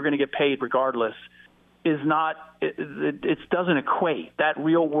 where you're going to get paid regardless, is not, it doesn't equate. That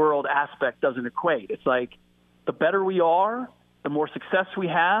real world aspect doesn't equate. It's like, the better we are, the more success we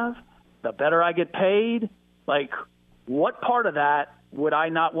have, the better I get paid. Like, what part of that would I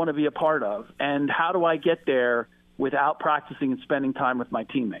not want to be a part of? And how do I get there without practicing and spending time with my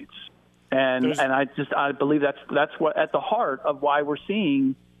teammates? And I believe that's what at the heart of why we're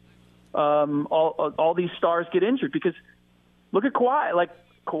seeing all these stars get injured. Because look at Kawhi, like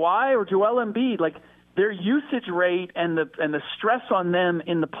Kawhi or Joel Embiid, like their usage rate and the stress on them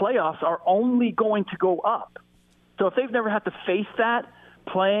in the playoffs are only going to go up. So if they've never had to face that,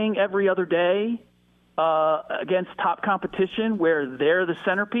 playing every other day against top competition where they're the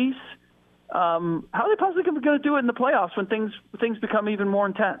centerpiece, how are they possibly going to do it in the playoffs when things become even more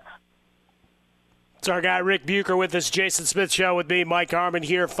intense? It's our guy Rick Bucher with us, Jason Smith Show with me, Mike Harmon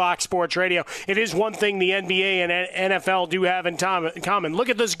here, Fox Sports Radio. It is one thing the NBA and NFL do have in common. Look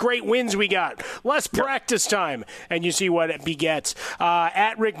at those great wins we got. Less practice time, and you see what it begets.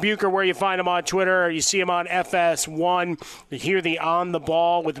 At Rick Bucher, where you find him on Twitter, or you see him on FS1. You hear the On the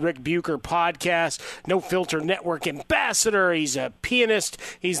Ball with Rick Bucher podcast. No Filter Network ambassador. He's a pianist.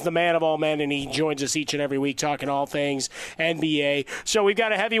 He's the man of all men, and he joins us each and every week talking all things NBA. So we've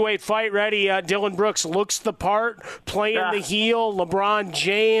got a heavyweight fight ready. Dylan Brooks looks the part, playing the heel. LeBron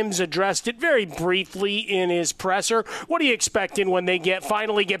James addressed it very briefly in his presser. What are you expecting when they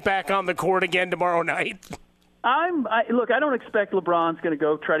finally get back on the court again tomorrow night? Look, I don't expect LeBron's going to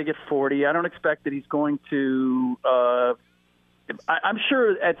go try to get 40. I don't expect that he's going to I'm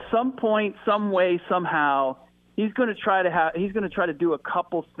sure at some point, some way, somehow, he's going to try to do a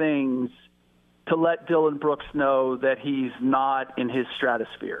couple things to let Dylan Brooks know that he's not in his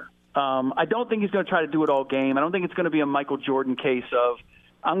stratosphere. I don't think he's going to try to do it all game. I don't think it's going to be a Michael Jordan case of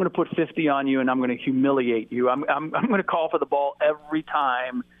I'm going to put 50 on you and I'm going to humiliate you. I'm going to call for the ball every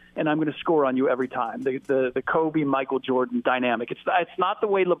time and I'm going to score on you every time. The Kobe Michael Jordan dynamic. It's not the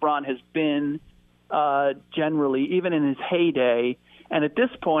way LeBron has been generally, even in his heyday. And at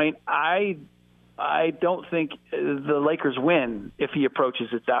this point, I don't think the Lakers win if he approaches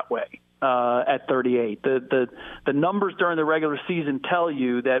it that way. At 38. The numbers during the regular season tell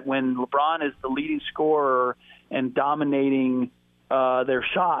you that when LeBron is the leading scorer and dominating their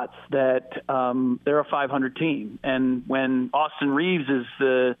shots, that they're a 500 team. And when Austin Reeves is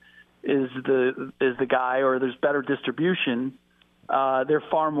the guy, or there's better distribution, they're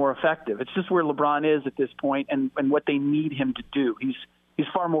far more effective. It's just where LeBron is at this point, and what they need him to do. He's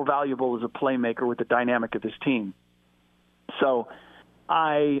far more valuable as a playmaker with the dynamic of his team. So.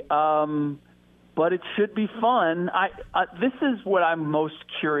 But it should be fun. This is what I'm most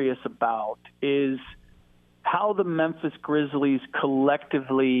curious about, is how the Memphis Grizzlies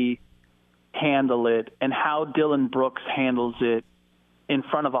collectively handle it and how Dylan Brooks handles it in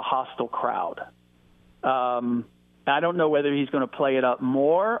front of a hostile crowd. I don't know whether he's going to play it up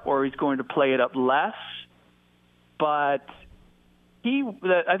more or he's going to play it up less, but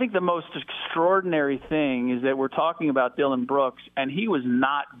I think the most extraordinary thing is that we're talking about Dylan Brooks, and he was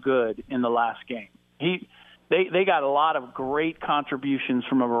not good in the last game. They got a lot of great contributions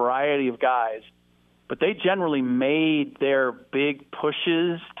from a variety of guys, but they generally made their big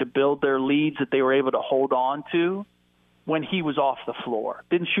pushes to build their leads that they were able to hold on to when he was off the floor.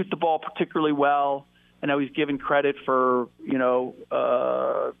 Didn't shoot the ball particularly well. I know he's given credit for,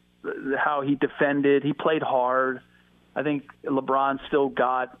 how he defended. He played hard. I think LeBron still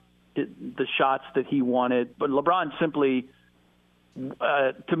got the shots that he wanted. But LeBron simply,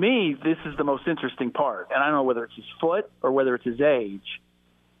 to me, this is the most interesting part. And I don't know whether it's his foot or whether it's his age,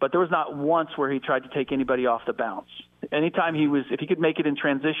 but there was not once where he tried to take anybody off the bounce. Anytime if he could make it in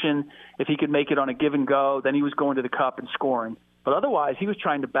transition, if he could make it on a give and go, then he was going to the cup and scoring. But otherwise, he was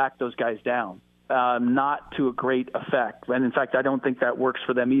trying to back those guys down, not to a great effect. And in fact, I don't think that works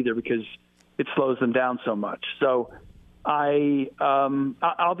for them either because it slows them down so much. So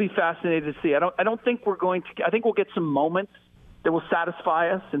I'll be fascinated to see. I don't think we're going to. I think we'll get some moments that will satisfy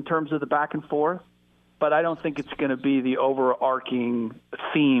us in terms of the back and forth, but I don't think it's going to be the overarching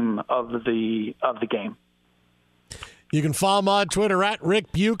theme of the game. You can follow him on Twitter at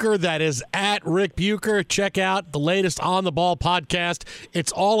Rick Bucher. That is at Rick Bucher. Check out the latest On the Ball podcast.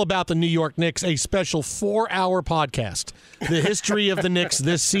 It's all about the New York Knicks, a special 4-hour podcast. The history of the Knicks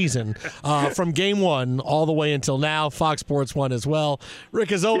this season, from game one all the way until now. Fox Sports 1 as well.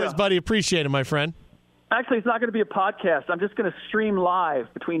 Rick, as always, buddy, appreciate it, my friend. Actually, it's not going to be a podcast. I'm just going to stream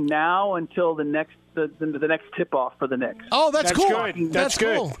live between now until the next tip-off for the Knicks. Oh, that's cool. Good. That's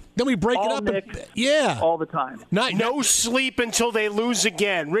good. Cool. Then we break all it up. Knicks, all the time. No sleep until they lose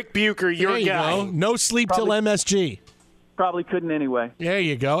again. Rick Bucher, your guy. Go. No sleep till MSG. Probably couldn't anyway. There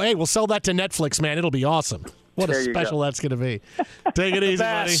you go. Hey, we'll sell that to Netflix, man. It'll be awesome. What a special that's going to be. Take it easy,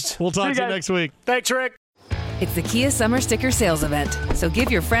 buddy. We'll talk to you next week. Thanks, Rick. It's the Kia Summer Sticker Sales Event, so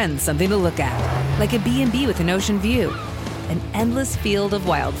give your friends something to look at, like a B&B with an ocean view, an endless field of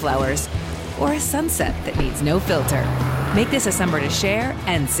wildflowers, or a sunset that needs no filter. Make this a summer to share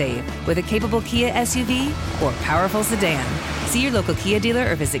and save with a capable Kia SUV or powerful sedan. See your local Kia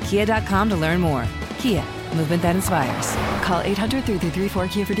dealer or visit kia.com to learn more. Kia, movement that inspires. Call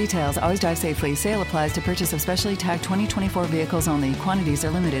 800-3334-KIA for details. Always drive safely. Sale applies to purchase of specially tagged 2024 vehicles only. Quantities are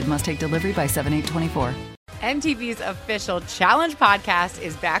limited. Must take delivery by 7/8/24. MTV's official Challenge podcast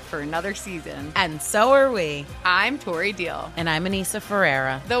is back for another season. And so are we. I'm Tori Deal. And I'm Anissa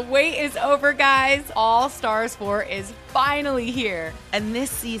Ferreira. The wait is over, guys. All Stars 4 is finally here. And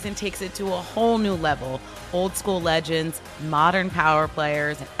this season takes it to a whole new level. Old school legends, modern power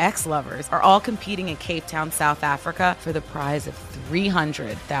players, and ex-lovers are all competing in Cape Town, South Africa for the prize of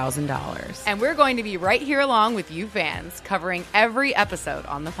 $300,000. And we're going to be right here along with you fans, covering every episode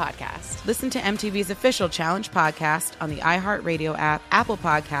on the podcast. Listen to MTV's official Challenge podcast on the iHeartRadio app, Apple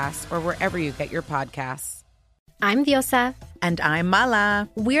Podcasts, or wherever you get your podcasts. I'm Diosa. And I'm Mala.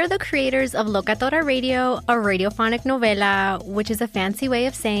 We're the creators of Locatora Radio, a radiophonic novela, which is a fancy way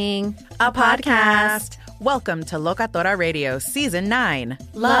of saying a podcast. Welcome to Locatora Radio Season 9,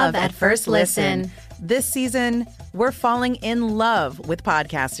 Love at First Listen. This season, we're falling in love with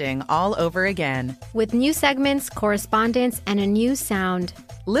podcasting all over again. With new segments, correspondence, and a new sound.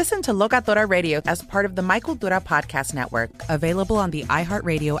 Listen to Locatora Radio as part of the Michael Dura Podcast Network. Available on the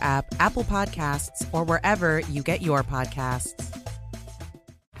iHeartRadio app, Apple Podcasts, or wherever you get your podcasts.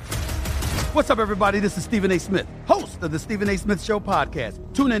 What's up, everybody? This is Stephen A. Smith, host of the Stephen A. Smith Show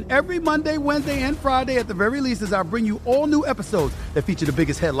podcast. Tune in every Monday, Wednesday, and Friday at the very least as I bring you all new episodes that feature the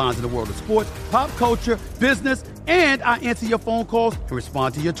biggest headlines in the world of sports, pop culture, business, and I answer your phone calls and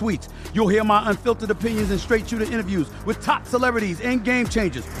respond to your tweets. You'll hear my unfiltered opinions and straight-shooter interviews with top celebrities and game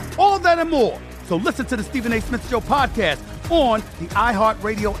changers. All that and more. So listen to the Stephen A. Smith Show podcast on the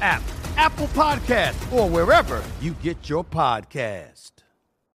iHeartRadio app, Apple Podcasts, or wherever you get your podcast.